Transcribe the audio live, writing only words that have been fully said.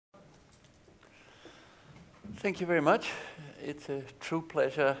Thank you very much. It's a true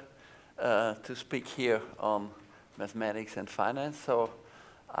pleasure to speak here on mathematics and finance. So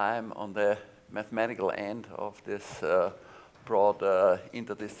I'm on the mathematical end of this broad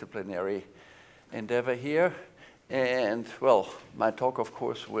interdisciplinary endeavor here. And well, my talk, of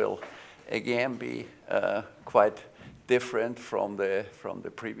course, will again be quite different from the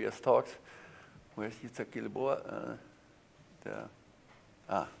previous talks. Where's Yitzhak Gilboa?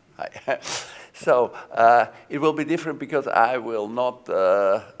 Hi. So it will be different because I will not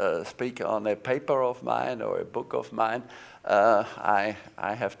speak on a paper of mine or a book of mine. I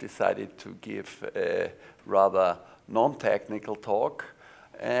have decided to give a rather non-technical talk,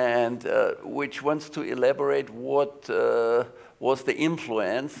 and which wants to elaborate what was the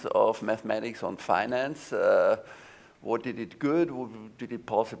influence of mathematics on finance. What did it good? Did it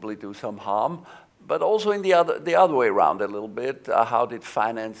possibly do some harm? But also in the other way around a little bit, how did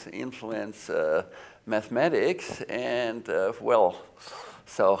finance influence mathematics? And well,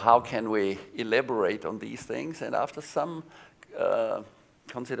 so how can we elaborate on these things? And after some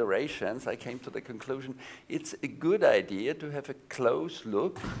considerations, I came to the conclusion it's a good idea to have a close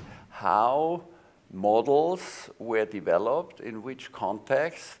look how models were developed, in which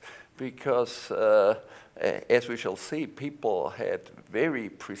context, because as we shall see, people had very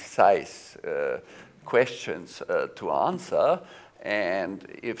precise questions to answer, and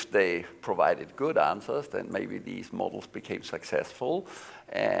if they provided good answers, then maybe these models became successful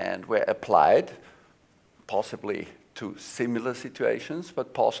and were applied, possibly to similar situations,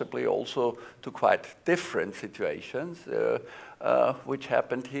 but possibly also to quite different situations, which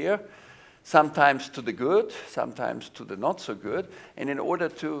happened here. Sometimes to the good, sometimes to the not so good. And in order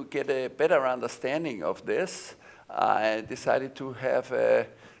to get a better understanding of this, I decided to have a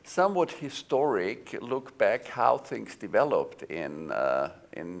somewhat historic look back how things developed in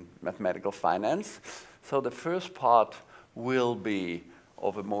mathematical finance. So the first part will be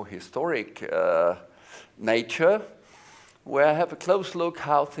of a more historic nature, where I have a close look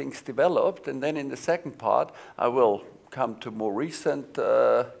how things developed. And then in the second part, I will come to more recent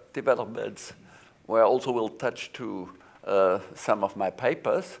developments, where I also will touch to some of my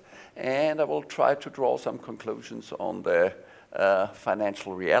papers, and I will try to draw some conclusions on the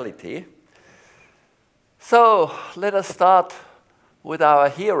financial reality. So let us start with our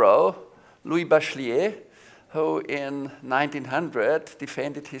hero, Louis Bachelier, who in 1900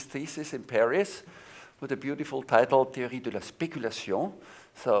 defended his thesis in Paris with a beautiful title, Théorie de la spéculation.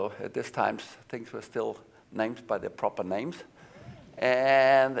 So at this time, things were still named by their proper names.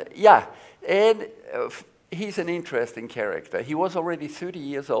 And yeah, and he's an interesting character. He was already 30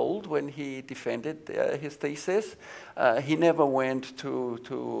 years old when he defended his thesis. He never went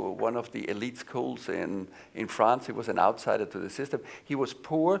to one of the elite schools in France. He was an outsider to the system. He was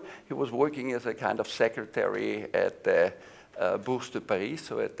poor. He was working as a kind of secretary at the Bourse de Paris,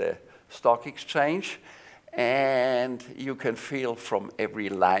 so at the stock exchange. And you can feel from every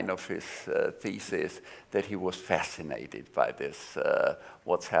line of his thesis that he was fascinated by this,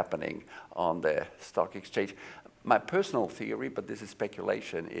 what's happening on the stock exchange. My personal theory, but this is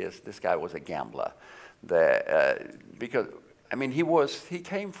speculation, is this guy was a gambler. Because, I mean, he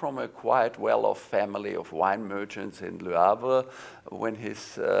came from a quite well-off family of wine merchants in Le Havre. When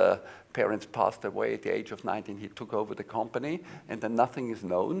his parents passed away at the age of 19, he took over the company, and then nothing is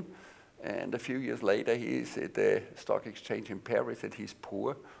known. And a few years later, he's at the stock exchange in Paris, and he's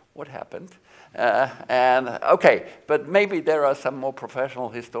poor. What happened? Okay, but maybe there are some more professional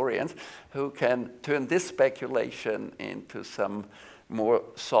historians who can turn this speculation into some more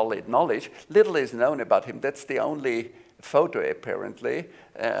solid knowledge. Little is known about him. That's the only photo, apparently,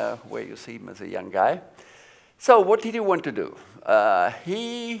 where you see him as a young guy. So what did he want to do?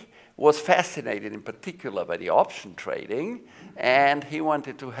 He was fascinated in particular by the option trading, and he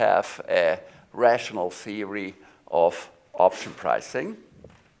wanted to have a rational theory of option pricing.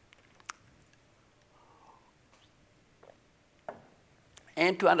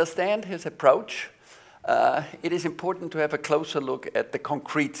 And to understand his approach, it is important to have a closer look at the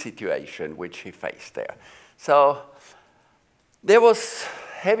concrete situation which he faced there. So there was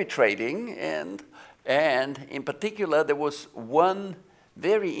heavy trading, and in particular there was one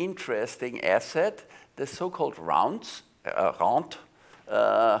very interesting asset, the so-called rente.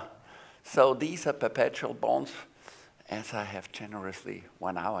 So these are perpetual bonds. As I have generously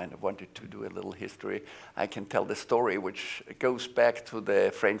 1 hour and I wanted to do a little history, I can tell the story which goes back to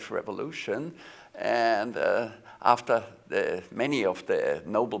the French Revolution. And after many of the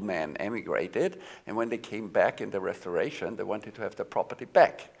noblemen emigrated, and when they came back in the Restoration, they wanted to have their property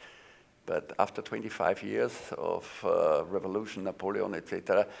back. But after 25 years of revolution, Napoleon,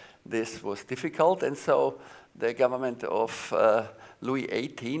 etc., this was difficult. And so the government of Louis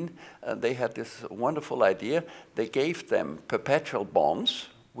XVIII, they had this wonderful idea. They gave them perpetual bonds,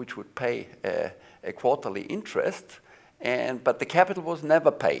 which would pay a quarterly interest, but the capital was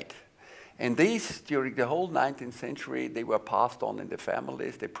never paid. And these, during the whole 19th century, they were passed on in the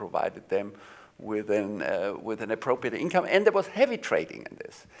families. They provided them with an appropriate income. And there was heavy trading in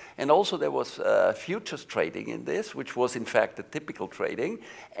this. And also there was futures trading in this, which was in fact the typical trading.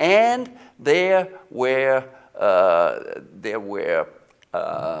 And there were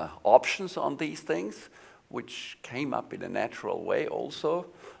options on these things, which came up in a natural way also.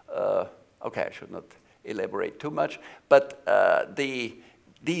 Okay, I should not elaborate too much, but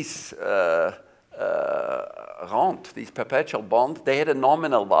these rentes, these perpetual bonds, they had a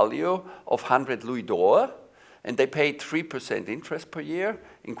nominal value of 100 louis d'or, and they paid 3% interest per year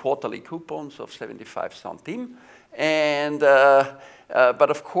in quarterly coupons of 75 centimes. And but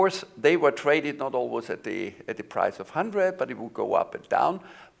of course, they were traded not always at the price of 100, but it would go up and down.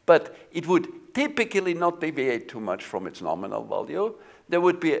 But it would typically not deviate too much from its nominal value. There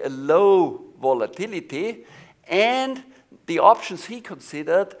would be a low volatility, and the options he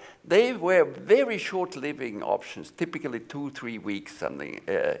considered, they were very short-living options, typically 2-3 weeks, something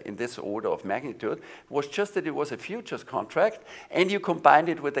in this order of magnitude. It was just that it was a futures contract, and you combined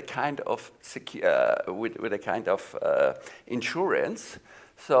it with a kind of insurance.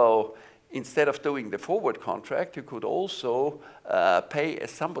 So instead of doing the forward contract, you could also pay a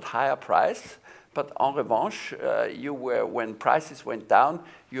somewhat higher price. But en revanche, when prices went down,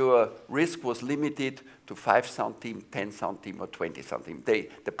 your risk was limited to 5 centimes, 10 centimes, or 20 centimes.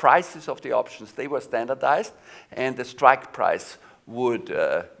 The prices of the options, they were standardized, and the strike price would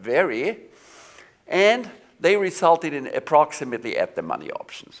vary. And they resulted in approximately at-the-money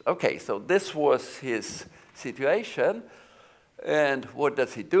options. Okay, so this was his situation. And what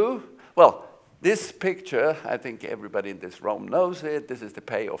does he do? Well, this picture, I think everybody in this room knows it. This is the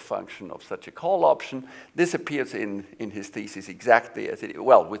payoff function of such a call option. This appears in his thesis exactly as it is,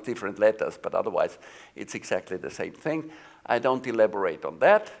 well, with different letters, but otherwise it's exactly the same thing. I don't elaborate on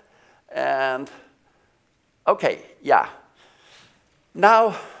that. And, okay, yeah.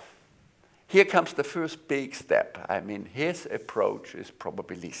 Now, here comes the first big step. I mean, his approach is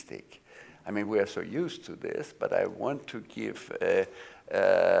probabilistic. I mean, we are so used to this, but I want to give a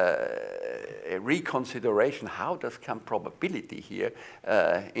reconsideration. How does come probability here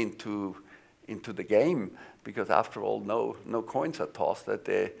into the game? Because after all, no coins are tossed at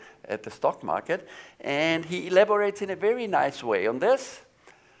the stock market. And he elaborates in a very nice way on this.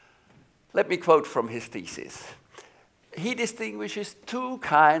 Let me quote from his thesis. He distinguishes two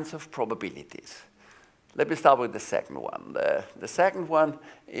kinds of probabilities. Let me start with the second one. The second one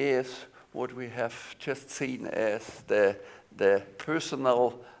is what we have just seen as the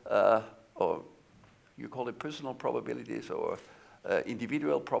personal, or you call it personal probabilities or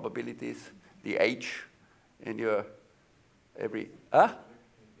individual probabilities, the H in your Yes.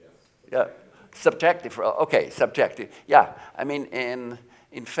 Yeah, subjective, okay, subjective. Yeah, I mean,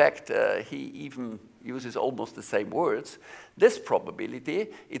 in fact, he even uses almost the same words. This probability,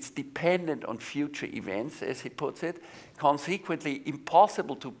 it's dependent on future events, as he puts it, consequently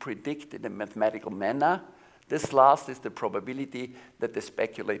impossible to predict in a mathematical manner. This last is the probability that the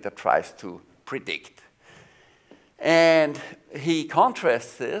speculator tries to predict. And he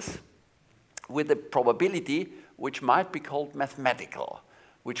contrasts this with a probability which might be called mathematical,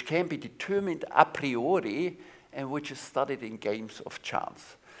 which can be determined a priori and which is studied in games of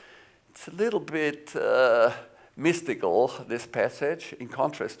chance. It's a little bit mystical, this passage, in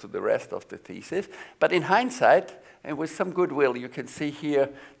contrast to the rest of the thesis. But in hindsight, and with some goodwill, you can see here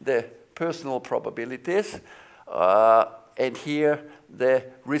the personal probabilities, and here the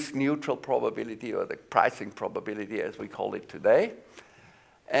risk-neutral probability, or the pricing probability, as we call it today.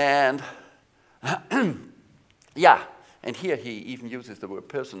 And yeah, and here he even uses the word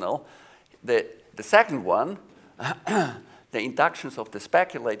personal. The second one, the inductions of the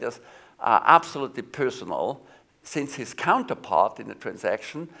speculators, are absolutely personal, since his counterpart in the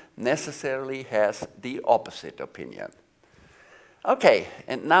transaction necessarily has the opposite opinion. Okay,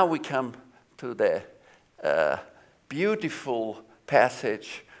 and now we come to the beautiful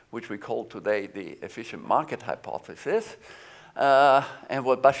passage which we call today the efficient market hypothesis. And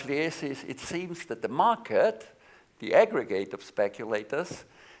what Bachelier says, it seems that the market, the aggregate of speculators,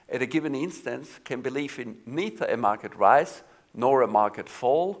 at a given instance can believe in neither a market rise nor a market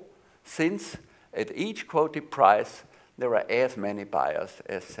fall, since at each quoted price there are as many buyers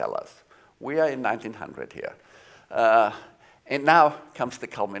as sellers. We are in 1900 here. And now comes the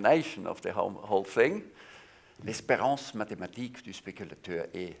culmination of the whole thing. L'espérance mathématique du spéculateur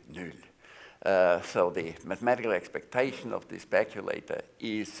est nulle. So the mathematical expectation of the speculator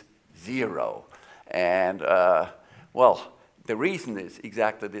is 0. And, well, the reason is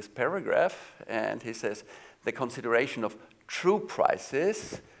exactly this paragraph. And he says, the consideration of true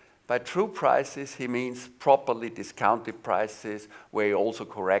prices. By true prices, he means properly discounted prices, where he also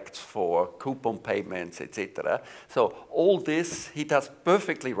corrects for coupon payments, etc. So all this he does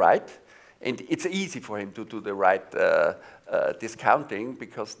perfectly right, and it's easy for him to do the right discounting,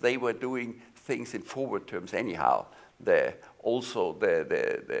 because they were doing things in forward terms anyhow. Also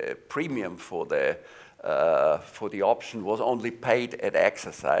the premium for the option was only paid at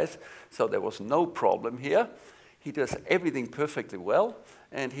exercise, so there was no problem here. He does everything perfectly well.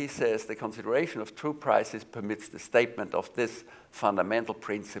 And he says the consideration of true prices permits the statement of this fundamental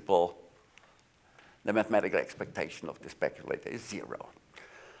principle: the mathematical expectation of the speculator is 0.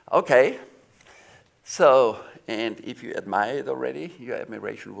 Okay, so, and if you admire it already, your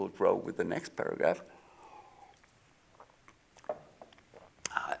admiration will grow with the next paragraph.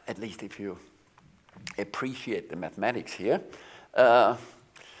 At least if you appreciate the mathematics here.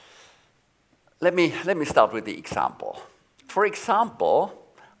 Let me start with the example. For example,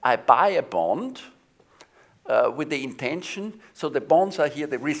 I buy a bond with the intention, so the bonds are here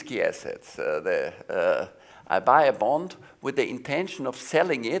the risky assets. I buy a bond with the intention of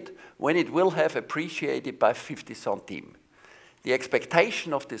selling it when it will have appreciated by 50 centimes. The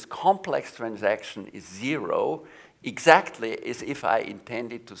expectation of this complex transaction is 0, exactly as if I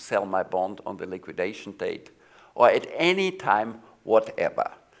intended to sell my bond on the liquidation date or at any time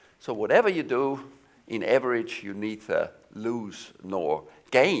whatever. So whatever you do, in average, you neither lose nor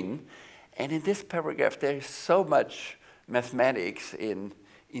gain. And in this paragraph, there is so much mathematics in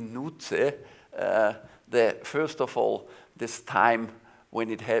Nutze. First of all, this time when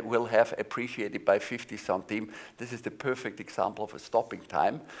it will have appreciated by 50 centimes. This is the perfect example of a stopping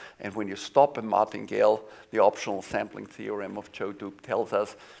time. And when you stop a martingale, the optional sampling theorem of Joe Dube tells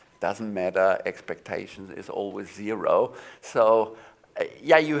us it doesn't matter, expectation is always 0. So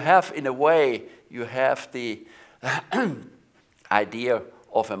yeah, you have, in a way, you have the idea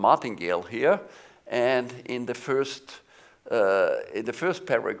of a martingale here. And in the first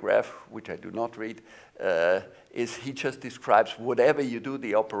paragraph, which I do not read, he just describes whatever you do,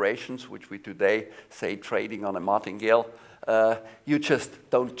 the operations, which we today say trading on a martingale, you just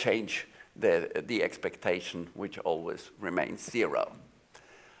don't change the expectation, which always remains 0.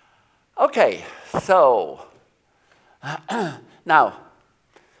 Okay, so now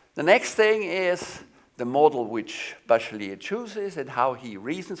the next thing is the model which Bachelier chooses and how he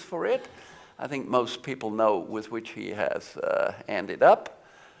reasons for it. I think most people know with which he has ended up.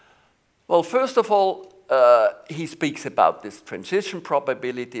 Well, first of all, he speaks about this transition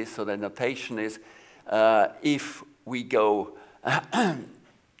probability. So the notation is if we go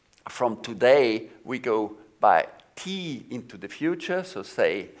from today, we go by t into the future, so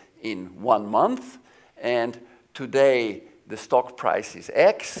say in 1 month, and today the stock price is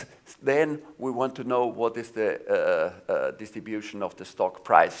X, then we want to know what is the distribution of the stock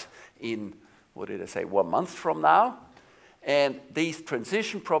price in, what did I say, 1 month from now. And these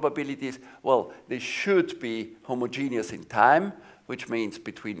transition probabilities, well, they should be homogeneous in time, which means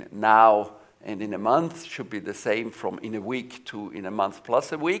between now and in a month should be the same from in a week to in a month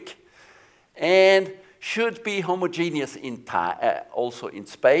plus a week. And should be homogeneous in time, also in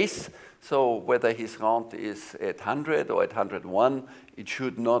space. So whether his rent is at 100 or at 101, it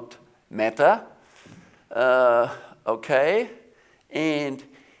should not matter. Okay. And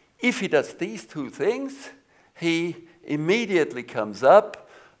if he does these two things, he immediately comes up,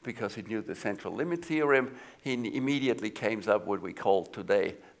 because he knew the central limit theorem, he immediately comes up what we call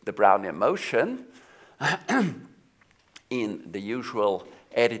today the Brownian motion in the usual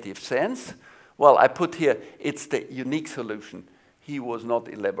additive sense. Well, I put here, it's the unique solution. He was not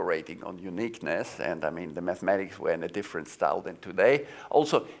elaborating on uniqueness, and I mean, the mathematics were in a different style than today.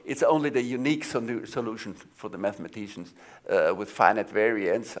 Also, it's only the unique solution for the mathematicians with finite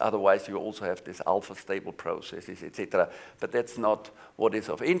variance. Otherwise, you also have this alpha stable processes, etc. But that's not what is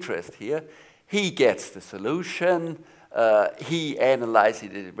of interest here. He gets the solution. He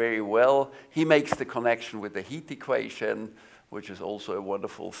analyzes it very well. He makes the connection with the heat equation, which is also a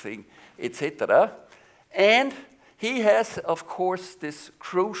wonderful thing, etc. And he has, of course, this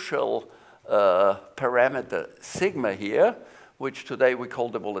crucial parameter sigma here, which today we call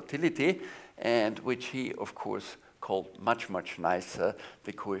the volatility, and which he, of course, called much, much nicer,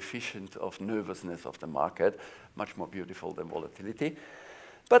 the coefficient of nervousness of the market, much more beautiful than volatility.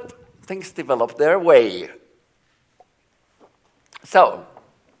 But things develop their way. So,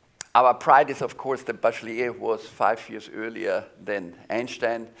 our pride is, of course, that Bachelier was 5 years earlier than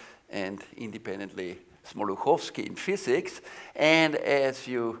Einstein and independently Smoluchowski in physics. And as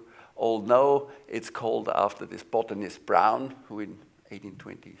you all know, it's called after this botanist Brown, who in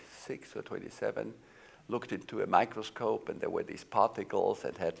 1826 or 27 looked into a microscope, and there were these particles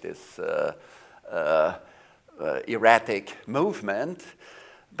and had this erratic movement.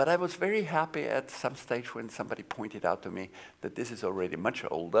 But I was very happy at some stage when somebody pointed out to me that this is already much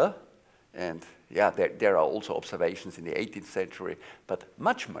older. And yeah, there are also observations in the 18th century, but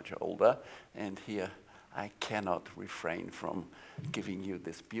much, much older. And here I cannot refrain from giving you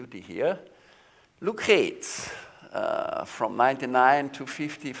this beauty here. Lucretius, from 99 to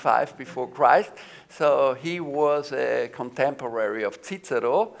 55 before Christ. So he was a contemporary of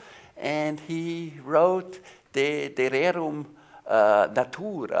Cicero, and he wrote De Rerum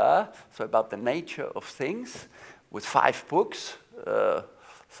Natura, so about the nature of things, with 5 books.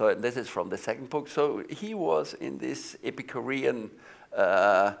 So this is from the second book. So he was in this Epicurean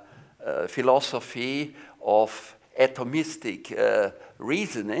philosophy of atomistic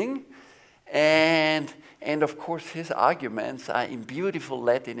reasoning. And of course, his arguments are in beautiful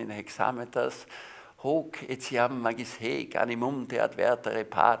Latin in hexameters. Hoc etiam magis hec animum te advertere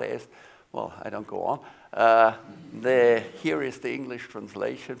pares. Well, I don't go on. Here is the English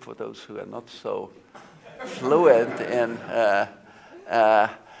translation for those who are not so fluent in.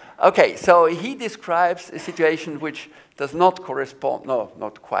 Okay, so he describes a situation which does not correspond, no,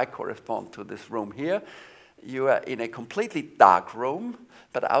 not quite correspond to this room here. You are in a completely dark room,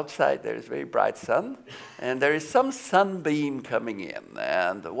 but outside there is very bright sun, and there is some sunbeam coming in.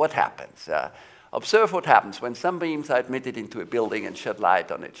 And what happens? Observe what happens when sunbeams are admitted into a building and shed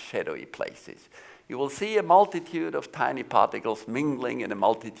light on its shadowy places. You will see a multitude of tiny particles mingling in a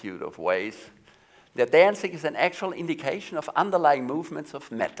multitude of ways. Their dancing is an actual indication of underlying movements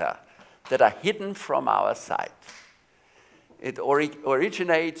of matter that are hidden from our sight. It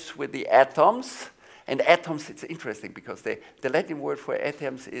originates with the atoms, and atoms, it's interesting because the Latin word for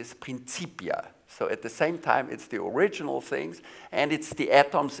atoms is principia. So at the same time, it's the original things, and it's the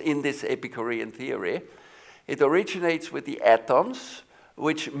atoms in this Epicurean theory. It originates with the atoms,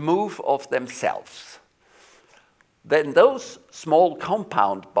 which move of themselves. Then those small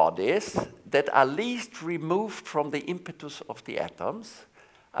compound bodies that are least removed from the impetus of the atoms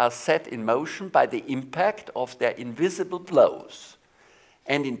are set in motion by the impact of their invisible blows,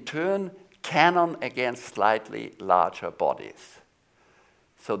 and in turn cannon against slightly larger bodies.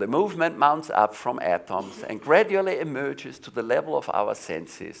 So the movement mounts up from atoms and gradually emerges to the level of our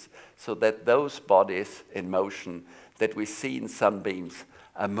senses, so that those bodies in motion that we see in sunbeams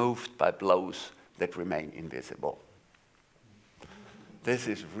are moved by blows that remain invisible. This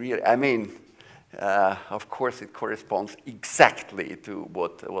is real. I mean, of course, it corresponds exactly to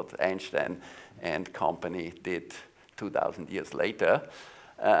what Einstein and company did 2,000 years later.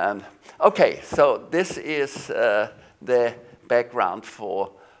 Okay, so this is the background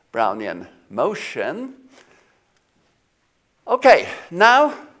for Brownian motion. Okay,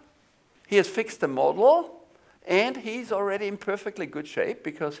 now he has fixed the model, and he's already in perfectly good shape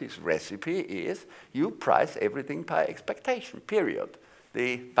because his recipe is you price everything by expectation, period.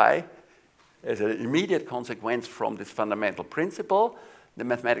 As an immediate consequence from this fundamental principle, the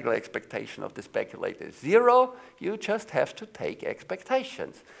mathematical expectation of the speculator is 0. You just have to take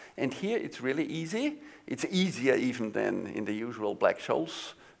expectations. And here it's really easy. It's easier even than in the usual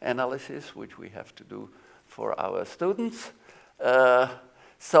Black-Scholes analysis, which we have to do for our students.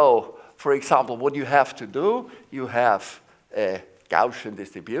 So, for example, what you have to do, you have a Gaussian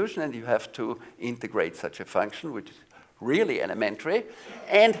distribution, and you have to integrate such a function, which is really elementary.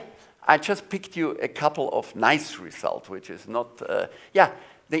 And I just picked you a couple of nice results, which is not, yeah,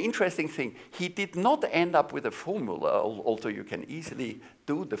 the interesting thing, he did not end up with a formula, although you can easily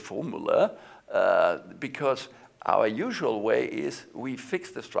do the formula, because our usual way is we fix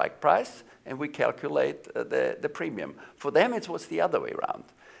the strike price and we calculate the premium. For them, it was the other way around.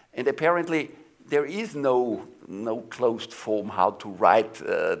 And apparently, there is no closed form how to write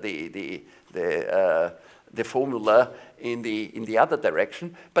the formula in the other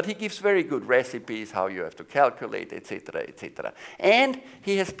direction, but he gives very good recipes how you have to calculate, etc., etc. And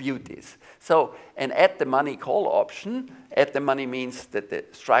he has beauties. So an at-the-money call option, at-the-money means that the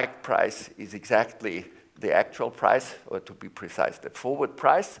strike price is exactly the actual price, or to be precise, the forward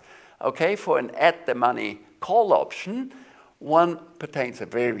price. Okay, for an at-the-money call option, one pertains a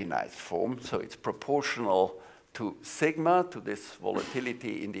very nice form, so it's proportional to sigma, to this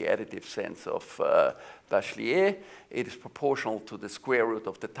volatility in the additive sense of Bachelier. It is proportional to the square root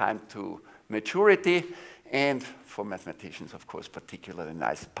of the time to maturity. And for mathematicians, of course, particularly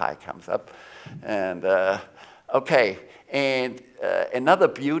nice pi comes up. And okay, and another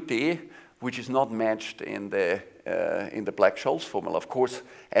beauty, which is not matched in the Black-Scholes formula. Of course,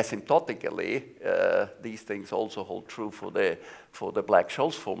 asymptotically, these things also hold true for the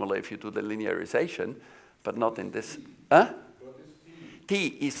Black-Scholes formula if you do the linearization, but not in this. Huh? What is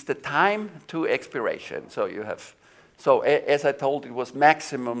T is the time to expiration. So you have, so as I told, it was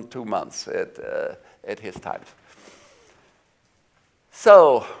maximum 2 months at his times.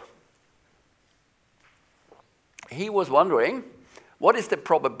 So he was wondering, what is the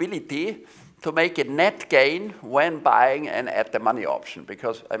probability to make a net gain when buying an at-the-money option?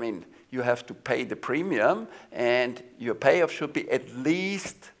 Because, I mean, you have to pay the premium, and your payoff should be at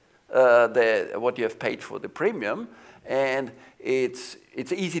least what you have paid for the premium. And it's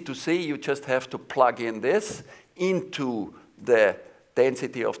easy to see. You just have to plug in this into the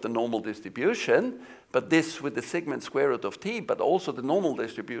density of the normal distribution. But this with the sigma and square root of t, but also the normal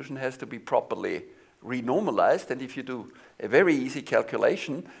distribution has to be properly renormalized. And if you do a very easy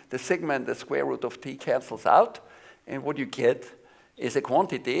calculation, the sigma and the square root of t cancels out. And what you get is a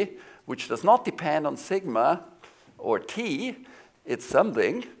quantity which does not depend on sigma or t. It's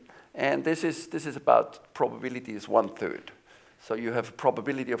something. And this is about probability is 1/3. So you have a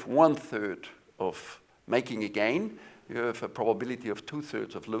probability of 1/3 of making a gain. You have a probability of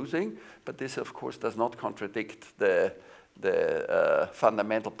 2/3 of losing. But this, of course, does not contradict the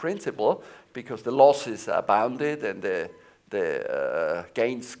fundamental principle, because the losses are bounded and the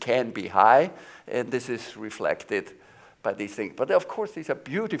gains can be high. And this is reflected by these things. But of course, these are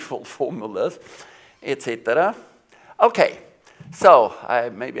beautiful formulas, etc. Okay. So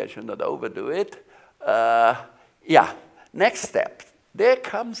maybe I should not overdo it. Yeah, next step. There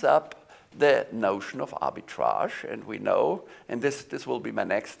comes up the notion of arbitrage, and we know, and this will be my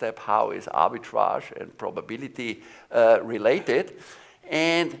next step, how is arbitrage and probability related?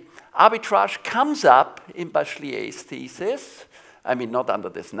 And arbitrage comes up in Bachelier's thesis. I mean, not under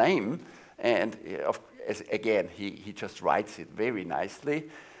this name, and again, he just writes it very nicely.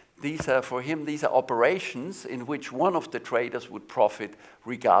 These are, for him, these are operations in which one of the traders would profit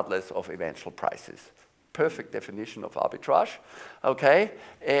regardless of eventual prices. Perfect definition of arbitrage, okay?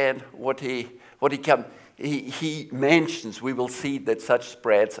 And what he mentions, we will see that such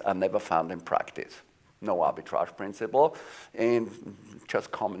spreads are never found in practice. No arbitrage principle, and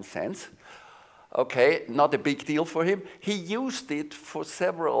just common sense. Okay, not a big deal for him. He used it for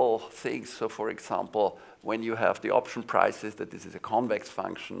several things. So, for example, when you have the option prices, that this is a convex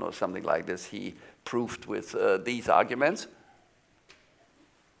function or something like this, he proved with these arguments.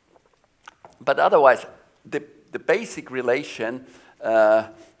 But otherwise, the basic relation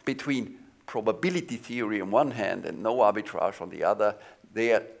between probability theory on one hand and no arbitrage on the other,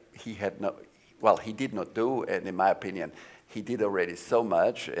 there he had no, well, he did not do, and in my opinion, he did already so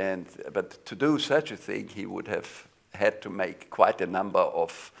much, but to do such a thing, he would have had to make quite a number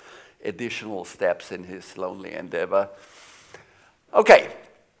of additional steps in his lonely endeavor. Okay,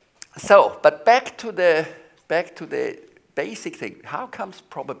 so, but back to the basic thing. How comes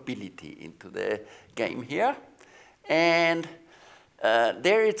probability into the game here? And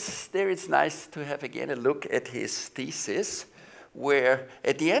there it's nice to have again a look at his thesis, where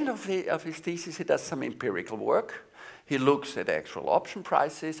at the end of his thesis he does some empirical work. He looks at actual option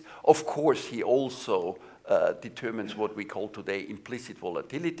prices. Of course, he also determines what we call today implicit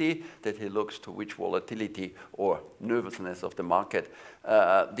volatility, that he looks to which volatility or nervousness of the market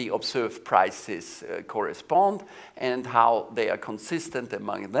the observed prices correspond and how they are consistent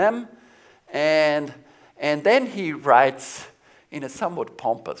among them. And then he writes in a somewhat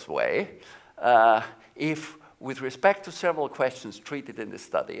pompous way, if with respect to several questions treated in the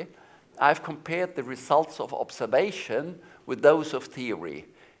study, I've compared the results of observation with those of theory.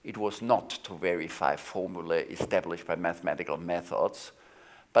 It was not to verify formulae established by mathematical methods,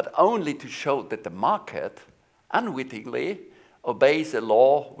 but only to show that the market unwittingly obeys a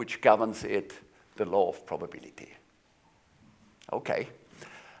law which governs it, the law of probability. Okay.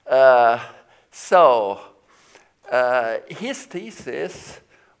 His thesis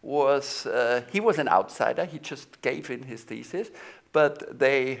was, he was an outsider, he just gave in his thesis, but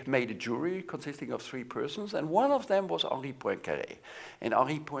they made a jury consisting of 3 persons, and one of them was Henri Poincaré. And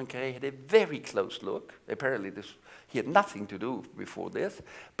Henri Poincaré had a very close look. Apparently he had nothing to do before this,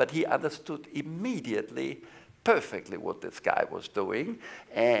 but he understood immediately perfectly what this guy was doing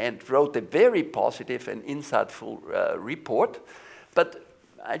and wrote a very positive and insightful report. But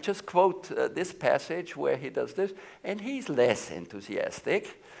I just quote this passage where he does this, and he's less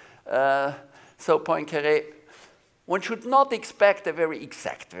enthusiastic. So Poincaré, one should not expect a very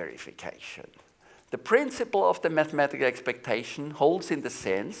exact verification. The principle of the mathematical expectation holds in the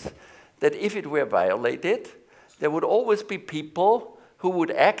sense that if it were violated, there would always be people who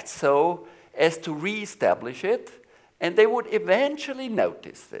would act so as to re-establish it, and they would eventually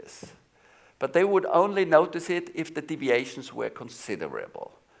notice this. But they would only notice it if the deviations were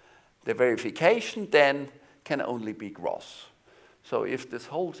considerable. The verification then can only be gross. So if this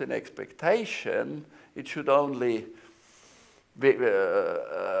holds in expectation, it should only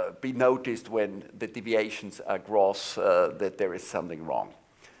be noticed when the deviations are gross, that there is something wrong.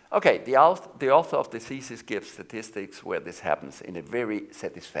 Okay, the author of the thesis gives statistics where this happens in a very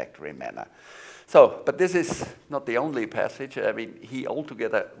satisfactory manner. So, but this is not the only passage. I mean, he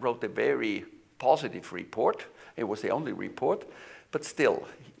altogether wrote a very positive report. It was the only report, but still,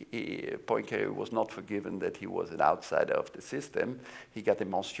 Poincaré was not forgiven that he was an outsider of the system. He got a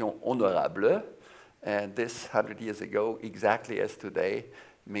mention honorable, and this 100 years ago, exactly as today,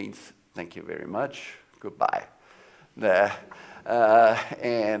 means thank you very much, goodbye.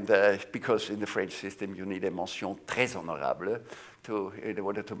 Because in the French system, you need a mention très honorable in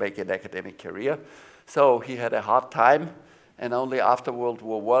order to make an academic career. So he had a hard time, and only after World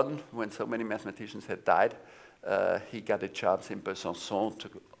War I, when so many mathematicians had died, he got a chance in Besançon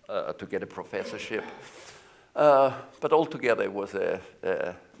to get a professorship. But altogether, it was a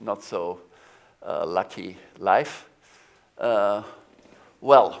not so lucky life.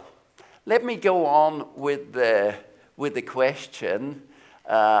 Well, let me go on with the question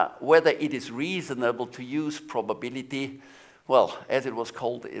whether it is reasonable to use probability, well, as it was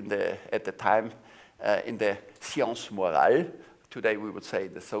called at the time, in the sciences morales. Today we would say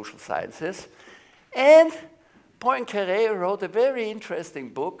the social sciences. And Poincaré wrote a very interesting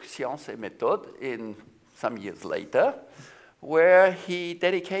book, Sciences et Méthodes, some years later, where he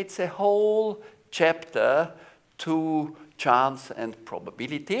dedicates a whole chapter to chance and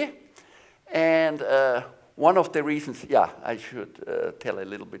probability. And one of the reasons, yeah, I should tell a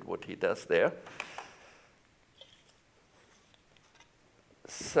little bit what he does there.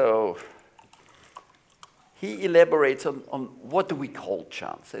 So he elaborates on what do we call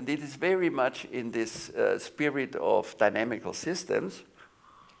chance. And it is very much in this spirit of dynamical systems.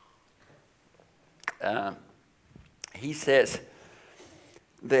 He says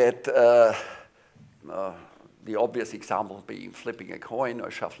that the obvious example being flipping a coin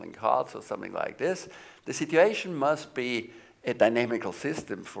or shuffling cards or something like this, the situation must be a dynamical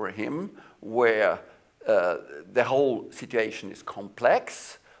system for him where the whole situation is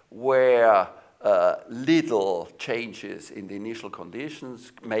complex, where little changes in the initial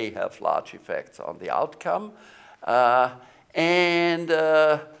conditions may have large effects on the outcome.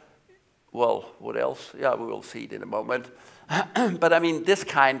 Well, what else? Yeah, we will see it in a moment. But I mean, this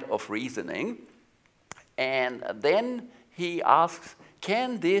kind of reasoning. And then he asks,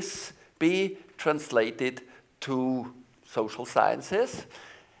 can this be translated to social sciences?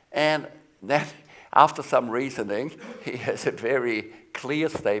 And then, after some reasoning, he has a very clear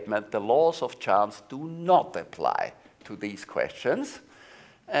statement. The laws of chance do not apply to these questions.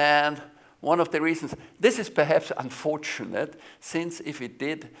 And one of the reasons, this is perhaps unfortunate, since if it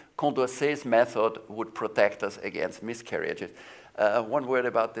did, Condorcet's method would protect us against miscarriages. One word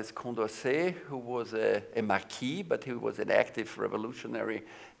about this Condorcet, who was a marquis, but he was an active revolutionary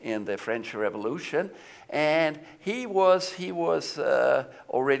in the French Revolution. And he was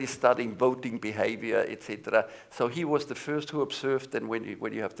already studying voting behavior, etc. So he was the first who observed that when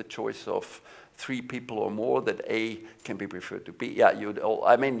you have the choice of 3 people or more, that A can be preferred to B. Yeah,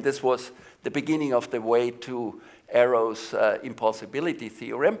 I mean, this was the beginning of the way to Arrow's impossibility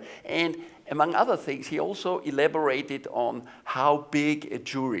theorem. And among other things, he also elaborated on how big a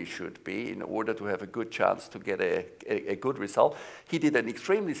jury should be in order to have a good chance to get a good result. He did an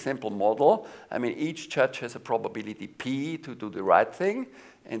extremely simple model. I mean, each judge has a probability P to do the right thing,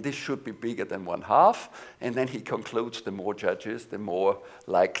 and this should be bigger than 1/2. And then he concludes the more judges, the more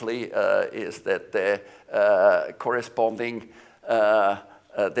likely is that the corresponding,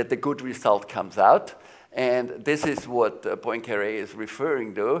 that the good result comes out. And this is what Poincaré is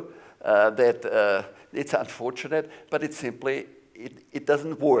referring to. That it's unfortunate, but it's simply, it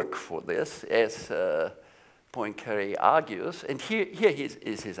doesn't work for this, as Poincaré argues. And here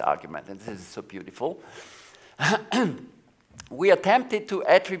is his argument, and this is so beautiful. We attempted to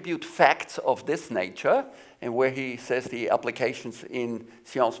attribute facts of this nature, and where he says the applications in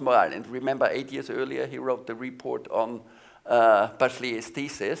Sciences Morales. And remember, 8 years earlier, he wrote the report on Bachelier's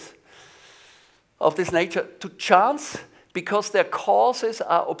thesis of this nature to chance, because their causes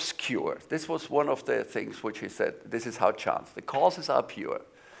are obscure. This was one of the things which he said, this is how chance. The causes are pure.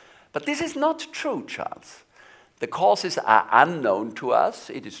 But this is not true chance. The causes are unknown to us,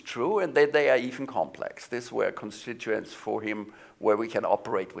 it is true, and they are even complex. These were constituents for him where we can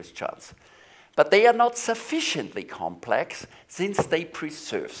operate with chance. But they are not sufficiently complex since they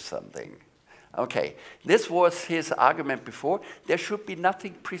preserve something. Okay, this was his argument before. There should be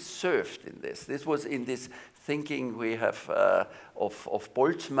nothing preserved in this. This was in this thinking we have of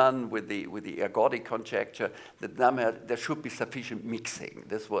Boltzmann with the ergodic conjecture that there should be sufficient mixing.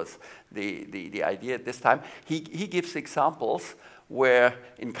 This was the idea at this time. He gives examples where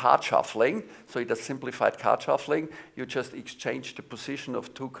in card shuffling, so he does simplified card shuffling, you just exchange the position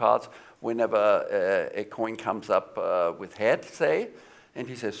of two cards whenever a coin comes up with head, say. And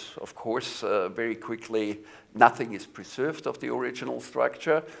he says, of course, very quickly, nothing is preserved of the original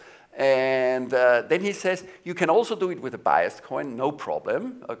structure. And then he says, you can also do it with a biased coin, no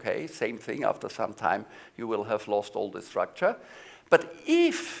problem. Okay, same thing, after some time, you will have lost all the structure. But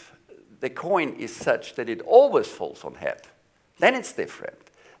if the coin is such that it always falls on head, then it's different.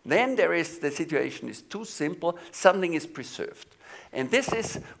 Then the situation is too simple, something is preserved. And this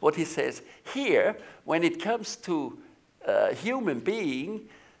is what he says here, when it comes to human being,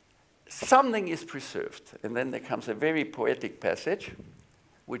 something is preserved. And then there comes a very poetic passage,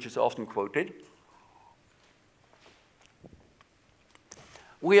 which is often quoted.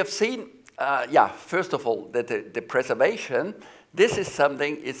 We have seen, first of all, that the preservation, this is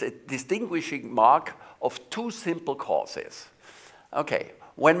something, is a distinguishing mark of two simple causes. Okay,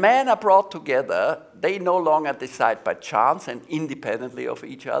 when men are brought together, they no longer decide by chance and independently of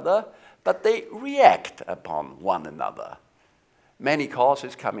each other, but they react upon one another. Many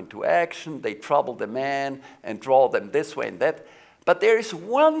causes come into action, they trouble the man and draw them this way and that, but there is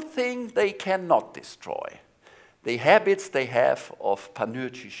one thing they cannot destroy, the habits they have of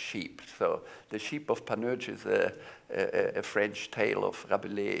Panurge's sheep. So the sheep of Panurge is a French tale of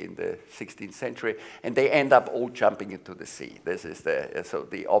Rabelais in the 16th century, and they end up all jumping into the sea. This is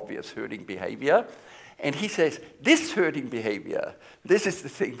the obvious herding behavior. And he says, this herding behavior, this is the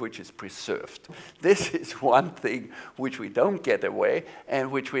thing which is preserved. This is one thing which we don't get away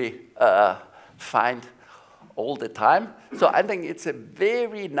and which we find all the time. So I think it's a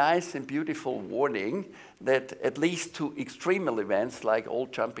very nice and beautiful warning that at least to extremal events like all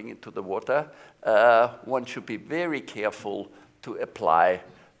jumping into the water, one should be very careful to apply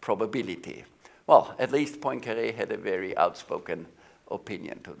probability. Well, at least Poincaré had a very outspoken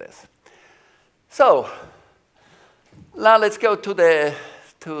opinion to this. So now let's go to the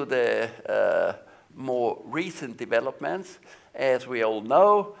more recent developments. As we all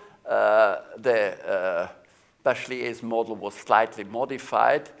know, Bachelier's model was slightly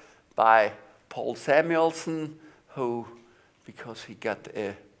modified by Paul Samuelson, who, because he got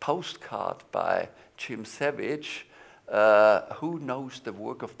a postcard by Jim Savage, who knows the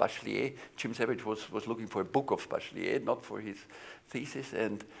work of Bachelier? Jim Savage was looking for a book of Bachelier, not for his thesis,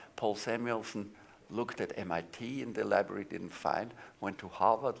 and Paul Samuelson looked at MIT in the library, didn't find, went to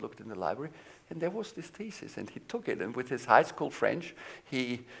Harvard, looked in the library, and there was this thesis, and he took it, and with his high school French,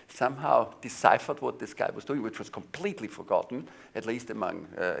 he somehow deciphered what this guy was doing, which was completely forgotten, at least among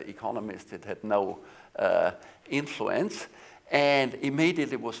economists. It had no influence, and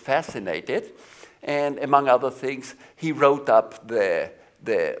immediately was fascinated, and among other things, he wrote up the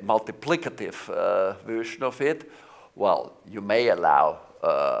multiplicative version of it. Well, you may allow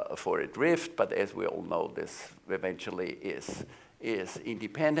for a drift, but as we all know, this eventually is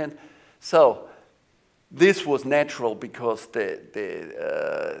independent. So this was natural because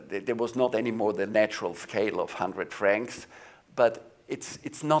there was not anymore the natural scale of 100 francs, but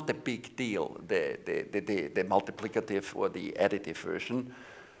it's not a big deal, the multiplicative or the additive version.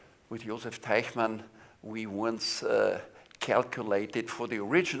 With Joseph Teichmann, we once calculated for the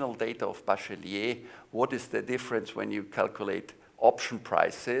original data of Bachelier, what is the difference when you calculate option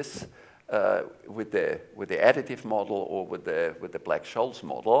prices with the additive model or with the Black-Scholes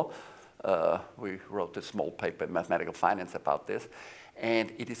model. We wrote a small paper in Mathematical Finance about this,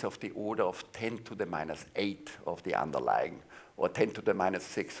 and it is of the order of 10 to the minus 8 of the underlying, or 10 to the minus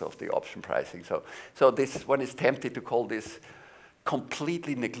 6 of the option pricing. So this one is tempted to call this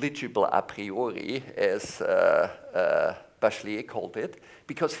completely negligible a priori, as Bachelier called it,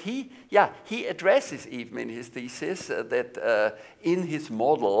 because he addresses even in his thesis that in his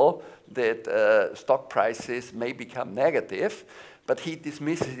model that stock prices may become negative, but he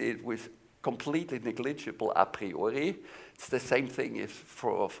dismisses it with completely negligible a priori. It's the same thing if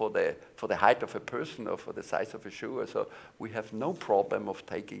for the height of a person or for the size of a shoe. So we have no problem of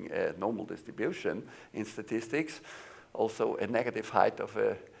taking a normal distribution in statistics. also a negative height of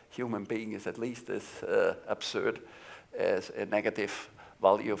a human being is at least as absurd as a negative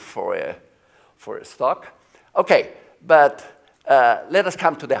value for a stock. Okay, but let us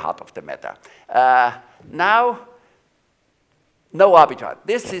come to the heart of the matter. Now, no arbitrage.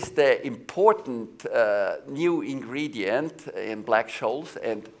 This is the important new ingredient in Black-Scholes,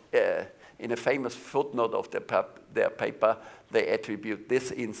 and in a famous footnote of their paper, they attribute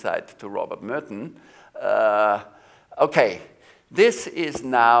this insight to Robert Merton. Okay, this is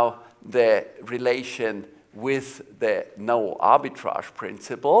now the relation with the no arbitrage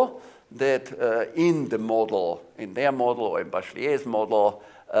principle that in the model, in their model or in Bachelier's model,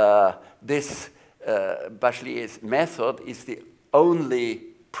 this Bachelier's method is the only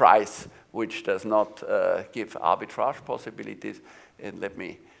price which does not give arbitrage possibilities. And let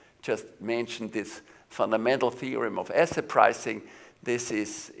me just mention this fundamental theorem of asset pricing. This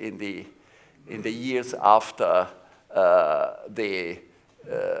is in the years after the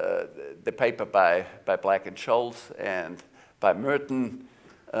paper by Black and Scholes and by Merton.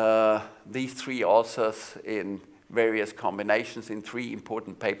 These three authors in various combinations in three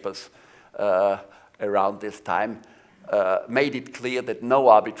important papers around this time made it clear that no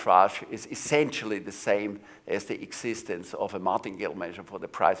arbitrage is essentially the same as the existence of a martingale measure for the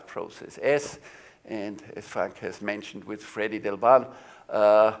price process S. And as Frank has mentioned with Freddy Delban,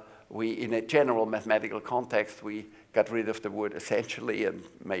 we, in a general mathematical context, we got rid of the word essentially and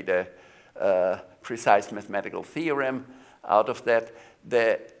made a precise mathematical theorem out of that.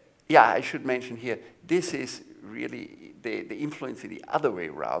 Yeah, I should mention here, this is really, the influence in the other way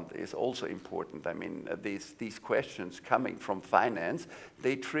around is also important. I mean, these questions coming from finance,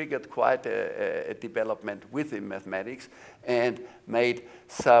 they triggered quite a development within mathematics and made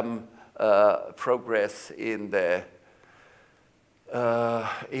some progress in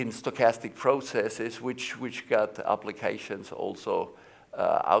stochastic processes, which got applications also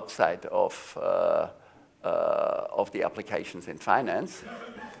outside of the applications in finance.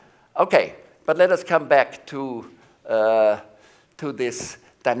 Okay, but let us come back to this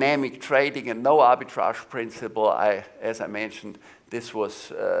dynamic trading and no arbitrage principle. As I mentioned, this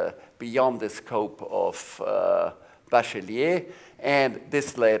was beyond the scope of Bachelier, and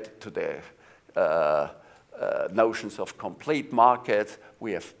this led to the notions of complete markets.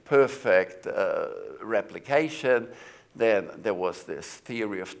 We have perfect replication. Then there was this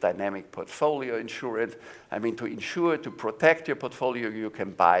theory of dynamic portfolio insurance. I mean, to insure, to protect your portfolio, you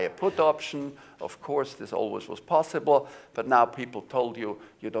can buy a put option. Of course, this always was possible, but now people told you,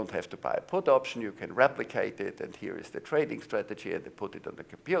 you don't have to buy a put option, you can replicate it, and here is the trading strategy, and they put it on the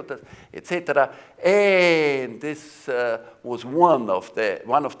computers, etc. And this was one of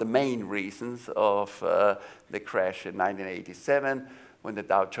the main reasons of the crash in 1987, when the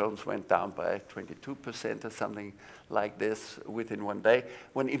Dow Jones went down by 22% or something like this within one day,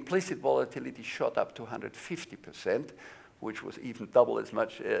 when implicit volatility shot up to 150%, which was even double as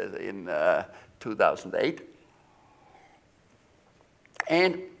much as in 2008.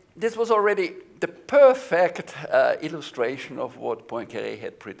 And this was already the perfect illustration of what Poincaré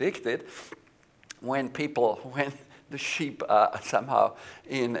had predicted. When the sheep are somehow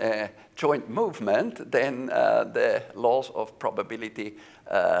in a joint movement, then the laws of probability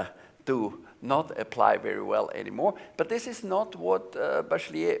do not apply very well anymore. But this is not what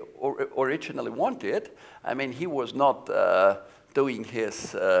Bachelier originally wanted. I mean, he was not doing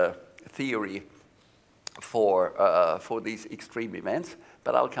his theory for these extreme events,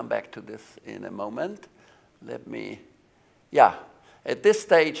 but I'll come back to this in a moment. At this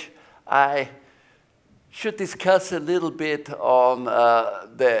stage, I should discuss a little bit on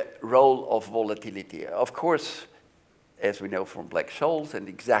the role of volatility. Of course, as we know from Black-Scholes, and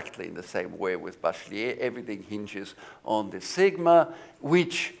exactly in the same way with Bachelier, everything hinges on the sigma,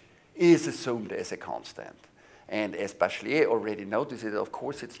 which is assumed as a constant. And as Bachelier already noticed, of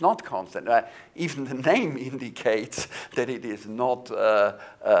course, it's not constant. Even the name indicates that it is not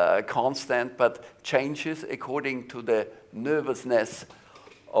constant, but changes according to the nervousness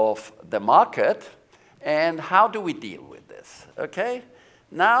of the market. And how do we deal with this? Okay?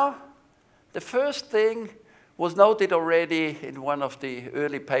 Now, the first thing was noted already in one of the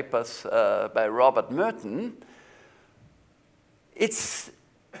early papers by Robert Merton. It's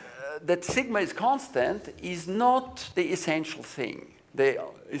that sigma is constant is not the essential thing. The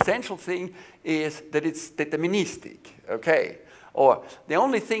essential thing is that it's deterministic, okay? Or the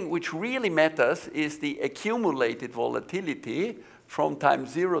only thing which really matters is the accumulated volatility from time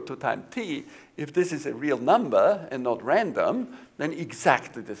 0 to time t. If this is a real number and not random, then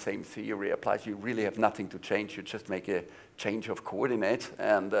exactly the same theory applies. You really have nothing to change. You just make a change of coordinates,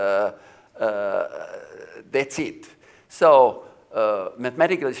 and that's it. So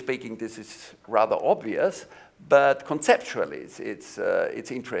mathematically speaking, this is rather obvious, but conceptually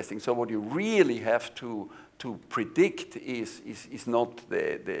it's interesting. So what you really have to predict is not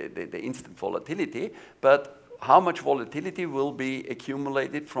the instant volatility, but how much volatility will be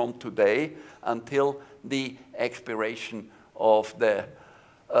accumulated from today until the expiration of the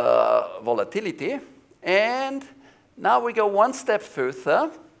volatility. And now we go one step further.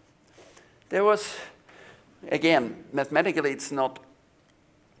 There was, again, mathematically it's not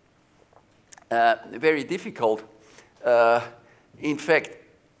very difficult. In fact,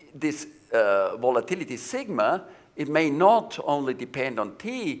 this volatility sigma, it may not only depend on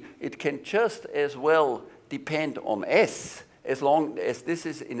t, it can just as well depend on s. As long as this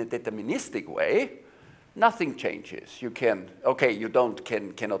is in a deterministic way, nothing changes. You can, okay, you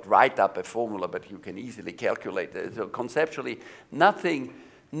cannot write up a formula, but you can easily calculate it. So conceptually, nothing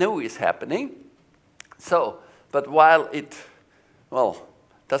new is happening. So, but while it, well,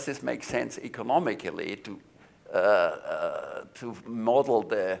 does this make sense economically to model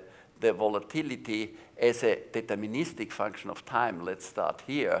the volatility as a deterministic function of time? Let's start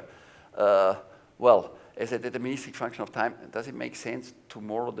here. Well, as a deterministic function of time, does it make sense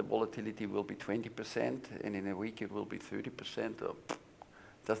tomorrow the volatility will be 20% and in a week it will be 30%? Or,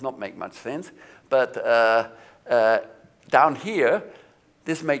 does not make much sense. But down here,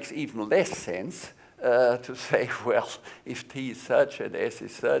 this makes even less sense to say, well, if t is such and s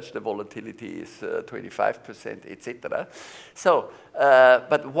is such, the volatility is 25%, etc. So,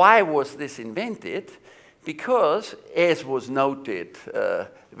 but why was this invented? Because, as was noted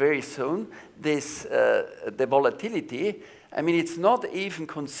very soon, the volatility, I mean, it's not even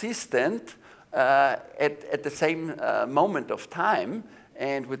consistent at the same moment of time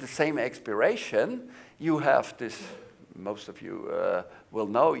and with the same expiration. You have this, most of you will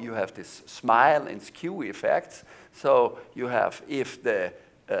know, you have this smile and skew effects. So you have, if the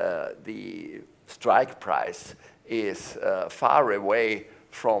strike price is far away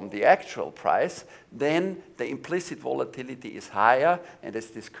from the actual price, then the implicit volatility is higher, and as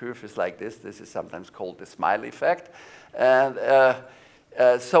this curve is like this is sometimes called the smile effect. And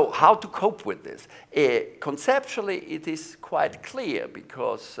so how to cope with this? Conceptually, it is quite clear,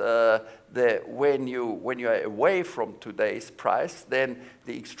 because when you are away from today's price, then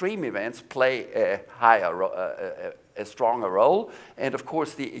the extreme events play a stronger role, and of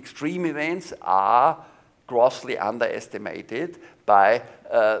course the extreme events are grossly underestimated by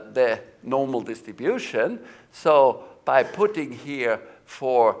the normal distribution. So by putting here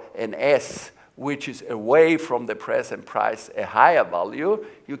for an S which is away from the present price a higher value,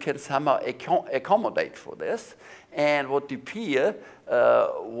 you can somehow accommodate for this. And what Dupier,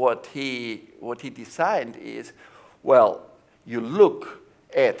 what he designed is, well, you look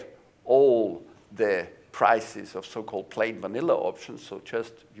at all the prices of so-called plain vanilla options, so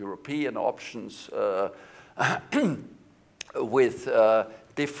just European options with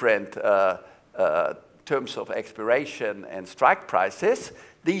different terms of expiration and strike prices.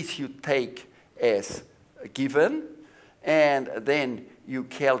 These you take as a given, and then you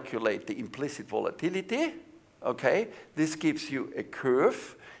calculate the implicit volatility. Okay, this gives you a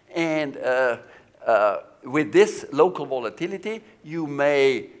curve, and with this local volatility, you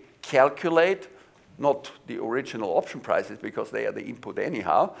may calculate not the original option prices, because they are the input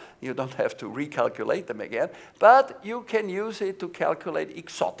anyhow. You don't have to recalculate them again. But you can use it to calculate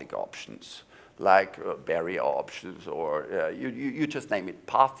exotic options, like barrier options, or you just name it,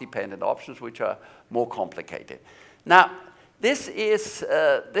 path-dependent options, which are more complicated. Now, this is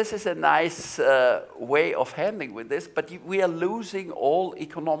a nice way of handling with this, but we are losing all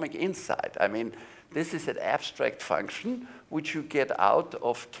economic insight. I mean, this is an abstract function which you get out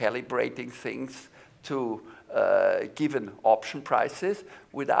of calibrating things to given option prices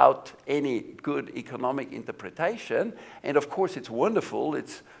without any good economic interpretation. And of course, it's wonderful.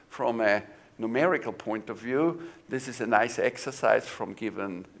 It's from a numerical point of view. This is a nice exercise from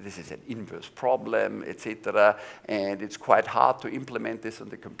given, this is an inverse problem, etc. And it's quite hard to implement this on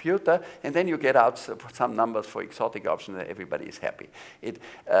the computer. And then you get out some numbers for exotic options and everybody is happy. It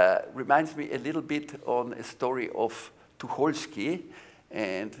reminds me a little bit on a story of Tucholsky.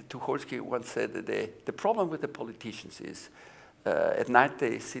 And Tucholsky once said that the problem with the politicians is at night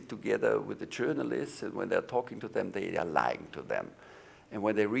they sit together with the journalists, and when they're talking to them, they are lying to them. And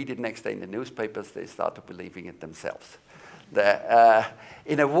when they read it next day in the newspapers, they start to believing it themselves.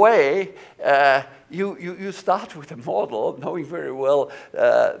 In a way, you start with a model knowing very well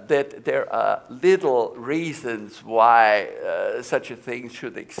that there are little reasons why such a thing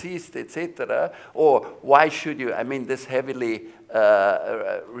should exist, etc. Or why should you, I mean, this heavily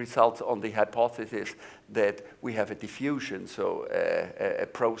results on the hypothesis that we have a diffusion, so a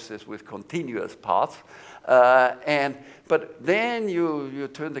process with continuous paths. But then you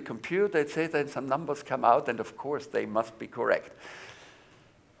turn the computer, etc., and some numbers come out, and of course they must be correct.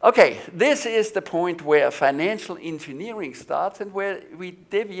 Okay, this is the point where financial engineering starts and where we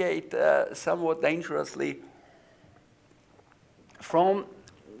deviate somewhat dangerously from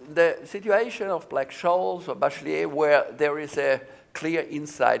the situation of Black-Scholes or Bachelier, where there is a clear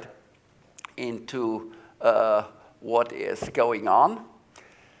insight into what is going on.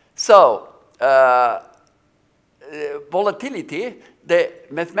 So, volatility, the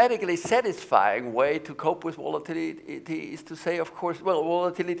mathematically satisfying way to cope with volatility is to say, of course, well,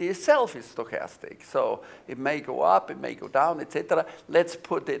 volatility itself is stochastic. So it may go up, it may go down, etc. Let's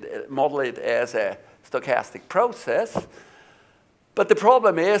model it as a stochastic process. But the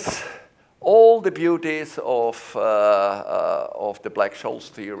problem is all the beauties of the Black-Scholes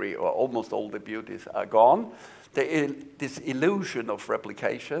theory, or almost all the beauties, are gone. This illusion of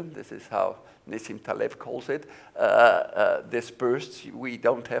replication, this is how Nassim Taleb calls it, this bursts. We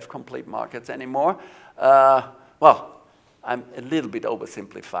don't have complete markets anymore. Well, I'm a little bit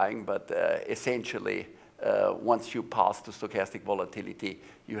oversimplifying, but essentially, once you pass to stochastic volatility,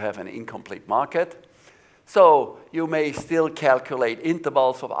 you have an incomplete market. So you may still calculate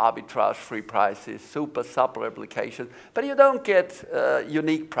intervals of arbitrage-free prices, super sub-replication, but you don't get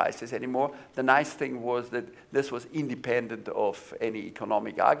unique prices anymore. The nice thing was that this was independent of any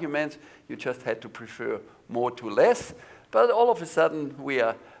economic arguments. You just had to prefer more to less. But all of a sudden, we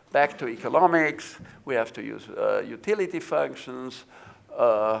are back to economics. We have to use utility functions,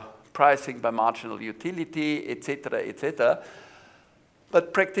 pricing by marginal utility, etc., etc.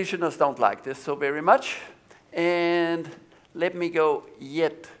 But practitioners don't like this so very much. And let me go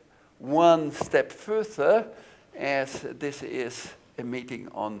yet one step further, as this is a meeting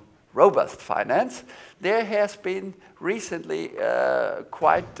on robust finance. There has been recently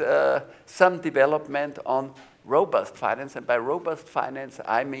quite some development on robust finance. And by robust finance,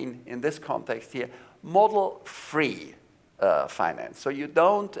 I mean, in this context here, model-free finance. So you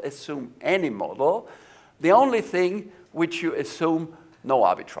don't assume any model. The only thing which you assume, no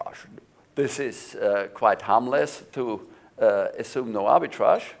arbitrage. This is quite harmless to assume no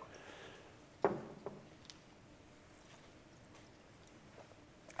arbitrage.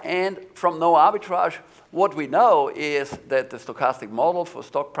 And from no arbitrage, what we know is that the stochastic model for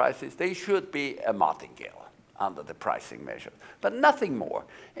stock prices, they should be a martingale under the pricing measure, but nothing more.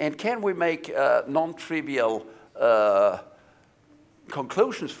 And can we make non-trivial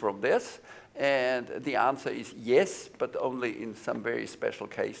conclusions from this? And the answer is yes, but only in some very special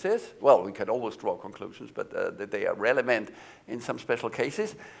cases. Well, we can always draw conclusions, but they are relevant in some special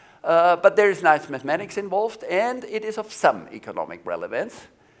cases. But there is nice mathematics involved, and it is of some economic relevance.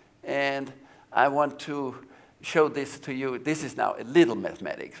 And I want to show this to you. This is now a little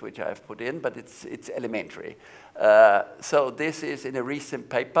mathematics, which I've put in, but it's elementary. So this is in a recent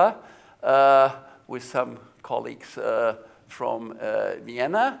paper with some colleagues from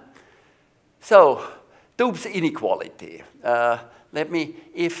Vienna. So, Doope's inequality.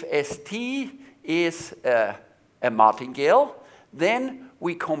 If ST is a martingale, then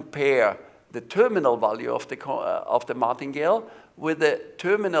we compare the terminal value of the martingale with the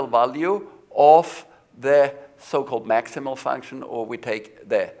terminal value of the so-called maximal function, or we take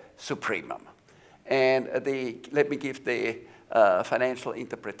the supremum. And let me give the financial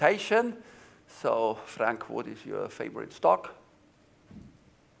interpretation. So, Frank, what is your favorite stock?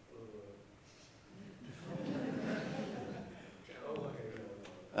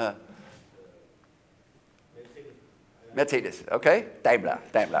 Mercedes, okay? Daimler,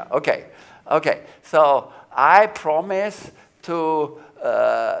 okay. Okay, so I promise to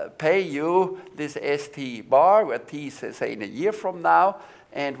pay you this ST bar, where T is, say, in a year from now,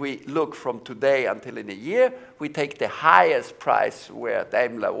 and we look from today until in a year. We take the highest price where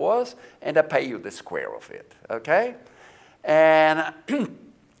Daimler was, and I pay you the square of it, okay? And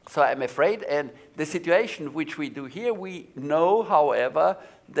so I'm afraid, and the situation which we do here, we know, however,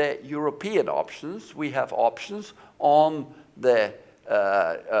 the European options. We have options on the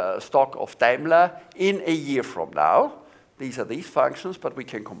stock of Daimler in a year from now. These are these functions, but we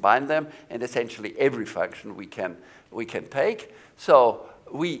can combine them, and essentially every function we can take. So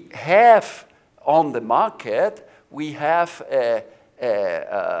we have on the market, we have a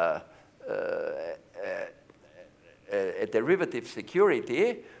derivative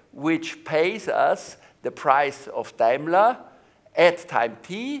security which pays us the price of Daimler at time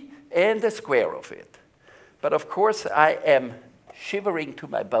t and the square of it. But of course, I am shivering to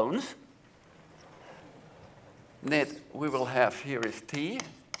my bones that we will have, here is t,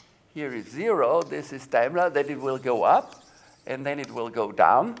 here is 0, this is Daimler, then it will go up, and then it will go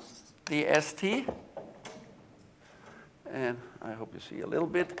down, the ST. And I hope you see a little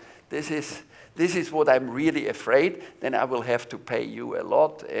bit. This is what I'm really afraid. Then I will have to pay you a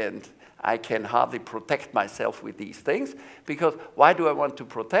lot, and I can hardly protect myself with these things. Because why do I want to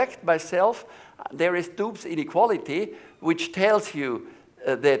protect myself? There is Doope's inequality, which tells you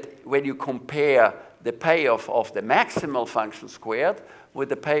that when you compare the payoff of the maximal function squared with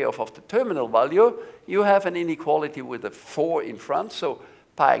the payoff of the terminal value, you have an inequality with a 4 in front. So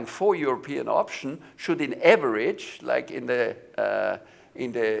buying 4 European option should, in average, like in the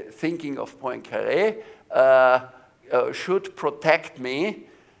thinking of Poincaré, should protect me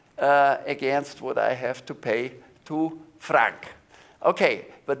against what I have to pay to franc. Okay,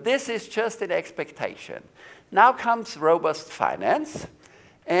 but this is just an expectation. Now comes robust finance,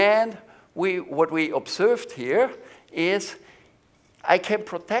 and what we observed here is I can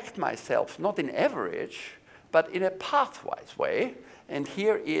protect myself not in average, but in a pathwise way. And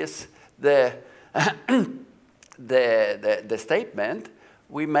here is the statement.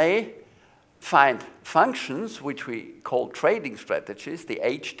 We may find functions which we call trading strategies, the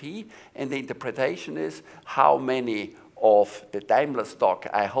HT, and the interpretation is how many of the Daimler stock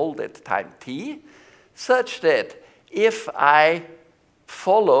I hold at time t, such that if I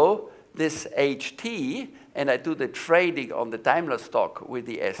follow this HT and I do the trading on the Daimler stock with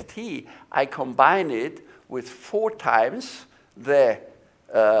the ST, I combine it with 4 times the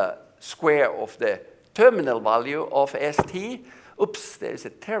square of the terminal value of ST. Oops, there's a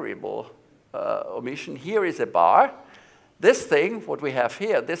terrible omission. Here is a bar. This thing, what we have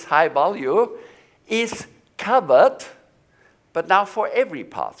here, this high value, is covered, but now for every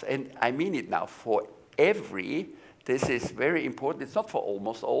path. And I mean it now, for every. This is very important. It's not for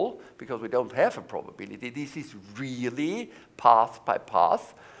almost all, because we don't have a probability. This is really path by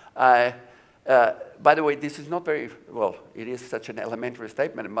path. By the way, this is not very, well, it is such an elementary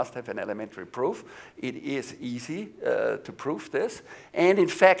statement. It must have an elementary proof. It is easy to prove this. And in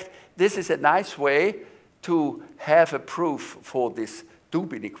fact, this is a nice way to have a proof for this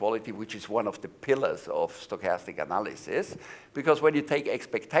Doope inequality, which is one of the pillars of stochastic analysis. Because when you take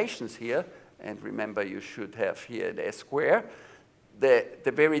expectations here, and remember you should have here an S square,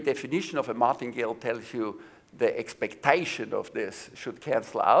 the very definition of a martingale tells you the expectation of this should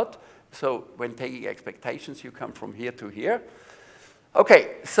cancel out. So when taking expectations, you come from here to here.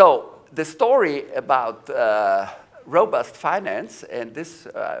 Okay, so the story about robust finance, and this,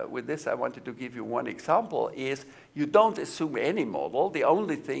 with this I wanted to give you one example, is you don't assume any model. The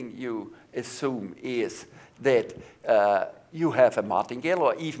only thing you assume is that you have a martingale,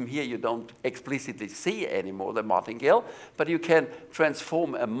 or even here you don't explicitly see anymore the martingale, but you can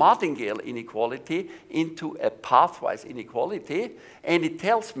transform a martingale inequality into a pathwise inequality, and it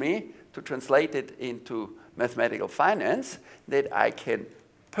tells me, to translate it into mathematical finance, that I can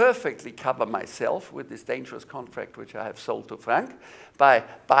perfectly cover myself with this dangerous contract which I have sold to franc by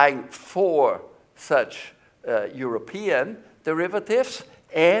buying 4 such European derivatives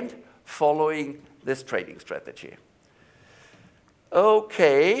and following this trading strategy.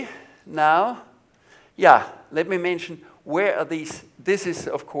 Okay, now, yeah, let me mention where are these. This is,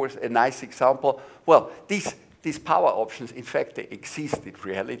 of course, a nice example. Well, these power options, in fact, they exist in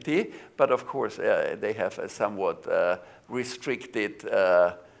reality, but of course, they have a somewhat restricted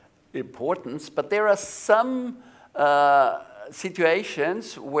importance. But there are some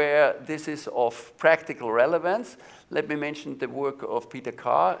situations where this is of practical relevance. Let me mention the work of Peter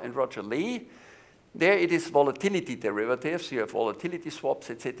Carr and Roger Lee. There it is volatility derivatives. You have volatility swaps,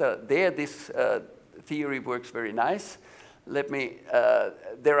 etc. There this theory works very nice.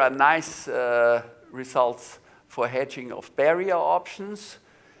 There are nice results for hedging of barrier options.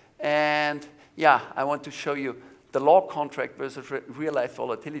 And yeah, I want to show you the log contract versus realized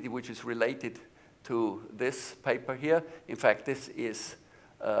volatility, which is related to this paper here. In fact, this is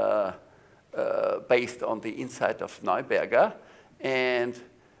based on the insight of Neuberger. And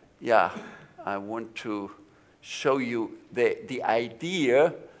yeah, I want to show you the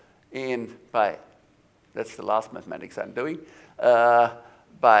idea that's the last mathematics I'm doing,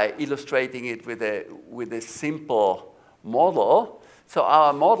 by illustrating it with a simple model. So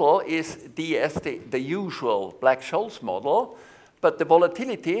our model is DS, the usual Black-Scholes model, but the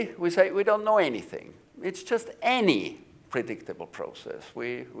volatility, we say we don't know anything. It's just any predictable process.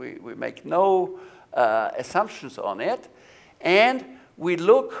 We make no assumptions on it, and we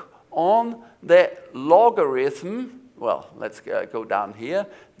look on the logarithm. Well, let's go down here.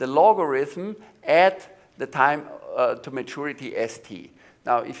 The logarithm at the time to maturity ST.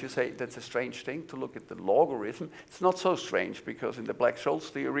 Now, if you say that's a strange thing to look at the logarithm, it's not so strange, because in the Black-Scholes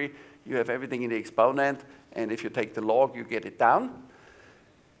theory, you have everything in the exponent, and if you take the log, you get it down.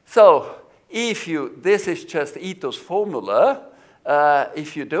 So if this is just Ito's formula,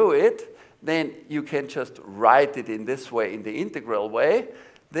 if you do it, then you can just write it in this way, in the integral way.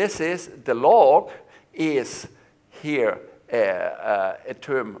 This is, the log is here a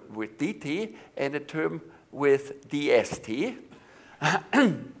term with dt and a term with dst.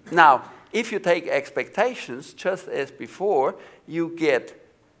 Now, if you take expectations, just as before, you get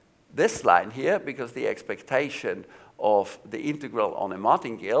this line here, because the expectation of the integral on a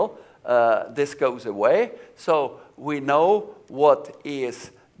martingale, this goes away. So we know what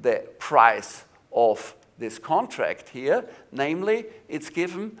is the price of this contract here. Namely, it's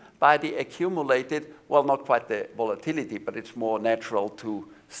given by the accumulated, well, not quite the volatility, but it's more natural to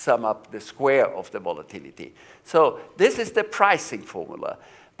sum up the square of the volatility. So this is the pricing formula.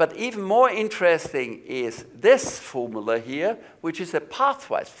 But even more interesting is this formula here, which is a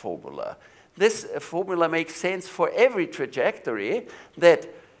pathwise formula. This formula makes sense for every trajectory that,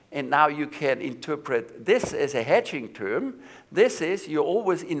 and now you can interpret this as a hedging term. This is, you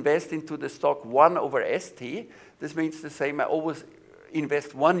always invest into the stock 1 over ST. This means the same, I always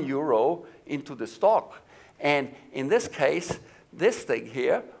invest €1 into the stock. And in this case, this thing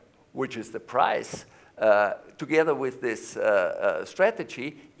here, which is the price, together with this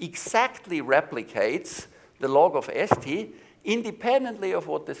strategy, exactly replicates the log of ST independently of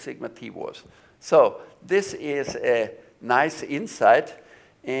what the sigma t was. So this is a nice insight,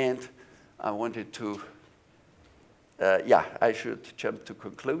 and I wanted to, yeah, I should jump to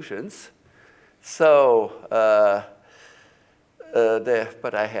conclusions. So,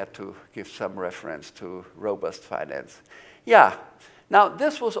 but I had to give some reference to robust finance. Yeah, now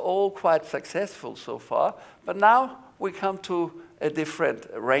this was all quite successful so far, but now we come to a different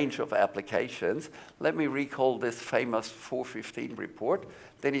range of applications. Let me recall this famous 415 report.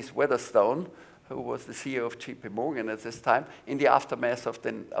 Dennis Weatherstone, who was the CEO of JP Morgan at this time, in the aftermath of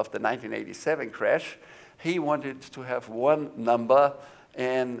the 1987 crash, he wanted to have one number,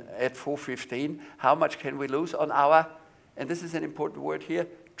 and at 415, how much can we lose on our, and this is an important word here,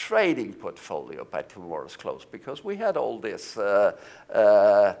 trading portfolio by tomorrow's close, because we had all this,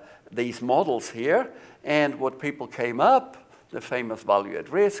 these models here, and what people came up, the famous value at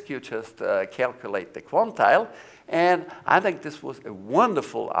risk, you just calculate the quantile, and I think this was a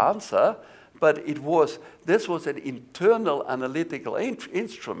wonderful answer, but this was an internal analytical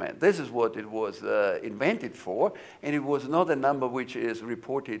instrument. This is what it was invented for, and it was not a number which is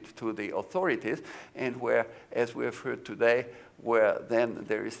reported to the authorities, and where, as we have heard today, where then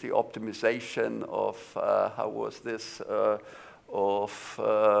there is the optimization of, how was this, of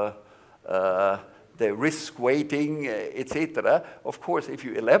the risk weighting, etc. Of course, if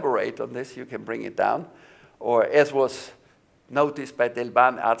you elaborate on this, you can bring it down. Or as was noticed by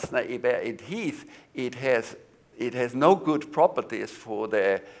Delban, Arzner, Ebert, and Heath, it has no good properties for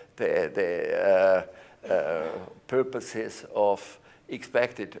the purposes of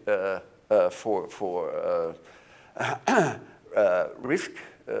expected for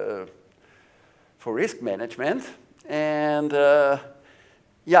risk management. And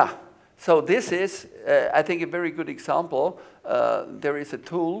yeah, so this is, I think, a very good example. There is a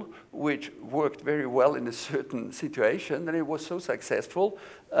tool which worked very well in a certain situation, and it was so successful,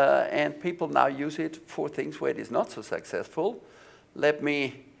 and people now use it for things where it is not so successful. Let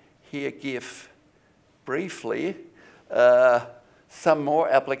me here give briefly some more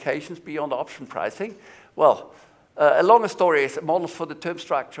applications beyond option pricing. Well, a longer story is models for the term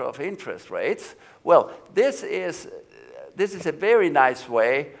structure of interest rates. Well, this is a very nice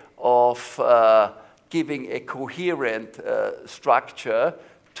way of giving a coherent structure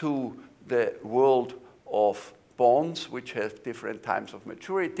to the world of bonds, which have different times of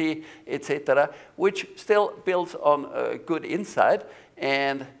maturity, etc., which still builds on good insight.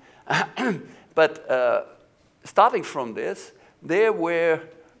 And but starting from this, there were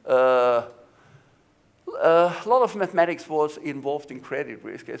a lot of mathematics was involved in credit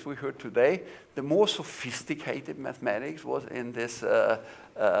risk, as we heard today. The more sophisticated mathematics was in this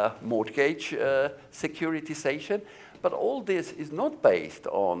mortgage securitization. But all this is not based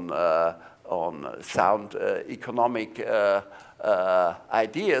on sound economic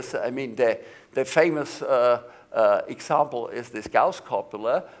ideas. I mean, the famous example is this Gauss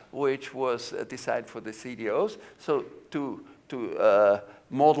copula, which was designed for the CDOs. So to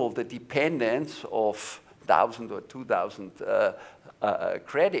model the dependence of 1,000 or 2,000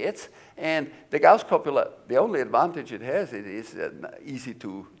 credits. And the Gauss copula, the only advantage it has, it is easy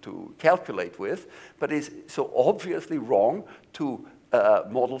to calculate with, but it's so obviously wrong to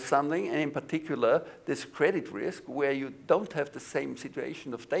model something, and in particular, this credit risk, where you don't have the same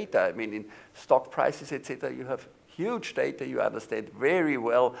situation of data. I mean, in stock prices, etc., you have huge data. You understand very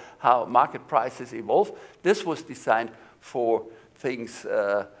well how market prices evolve. This was designed for things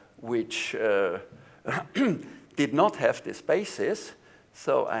which did not have this basis.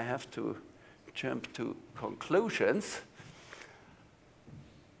 So I have to jump to conclusions.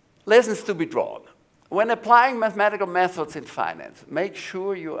 Lessons to be drawn. When applying mathematical methods in finance, make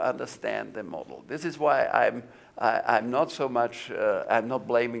sure you understand the model. This is why I'm not so much, I'm not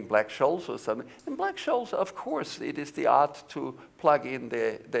blaming Black-Scholes or something. In Black-Scholes, of course, it is the art to plug in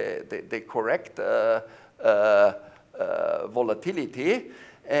the correct volatility.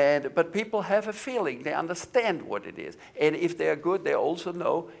 But people have a feeling, they understand what it is. And if they are good, they also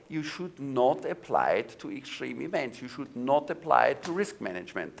know you should not apply it to extreme events. You should not apply it to risk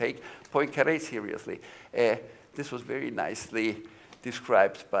management. Take Poincaré seriously. This was very nicely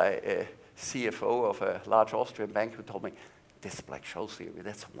described by a CFO of a large Austrian bank who told me, this Black-Scholes theory,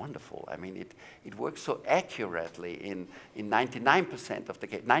 that's wonderful. I mean, it works so accurately in 99% of the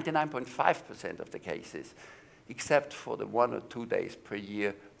cases, 99.5% of the cases, except for the 1 or 2 days per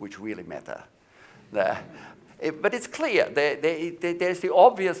year which really matter. But it's clear, there's the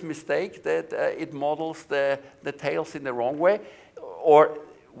obvious mistake that it models the tails in the wrong way, or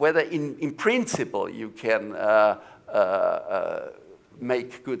whether in principle you can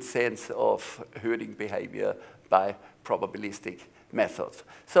make good sense of herding behavior by probabilistic methods.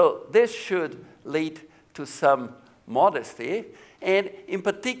 So this should lead to some modesty, and in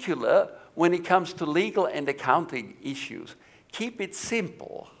particular, when it comes to legal and accounting issues, keep it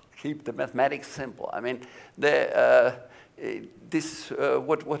simple. Keep the mathematics simple. I mean,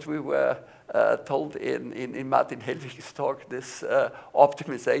 what we were told in Martin Hellwig's talk, this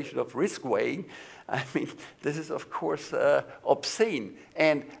optimization of risk weighing, I mean, this is of course obscene.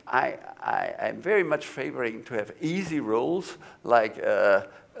 And I'm very much favoring to have easy rules, like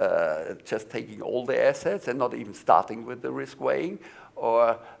just taking all the assets and not even starting with the risk weighing,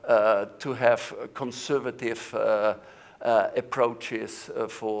 or to have conservative approaches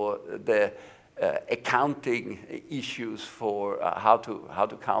for the accounting issues for how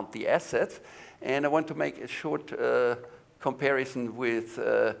to count the assets. And I want to make a short comparison with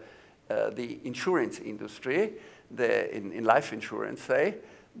the insurance industry, in life insurance, say.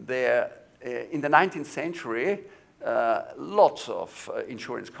 In the 19th century, lots of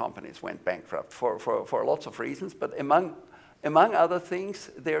insurance companies went bankrupt for lots of reasons, but among other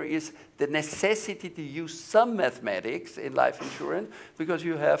things, there is the necessity to use some mathematics in life insurance, because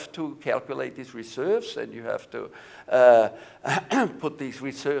you have to calculate these reserves and you have to put these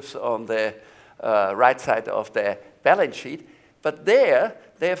reserves on the right side of the balance sheet. But there,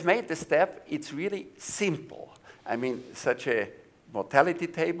 they have made the step, it's really simple. I mean, such a mortality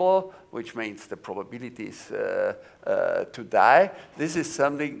table, which means the probabilities to die. This is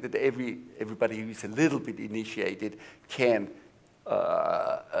something that everybody who is a little bit initiated can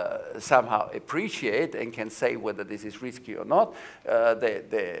somehow appreciate and can say whether this is risky or not.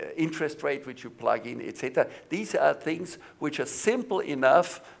 The interest rate which you plug in, etc. These are things which are simple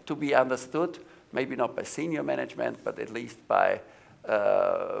enough to be understood, maybe not by senior management, but at least by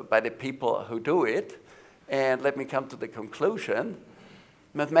the people who do it. And let me come to the conclusion.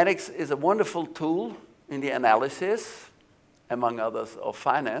 Mathematics is a wonderful tool in the analysis, among others, of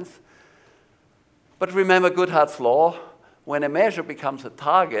finance. But remember Goodhart's law, when a measure becomes a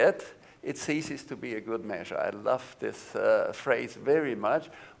target, it ceases to be a good measure. I love this phrase very much.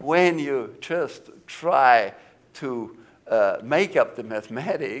 When you just try to make up the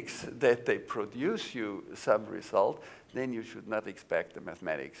mathematics that they produce you some result, then you should not expect the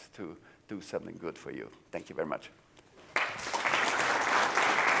mathematics to do something good for you. Thank you very much.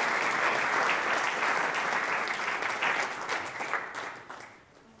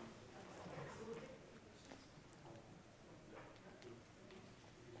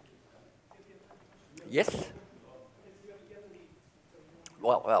 Yes?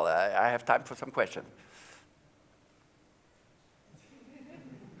 Well, I have time for some questions.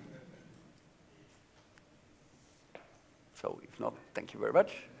 So if not, thank you very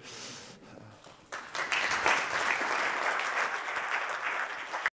much.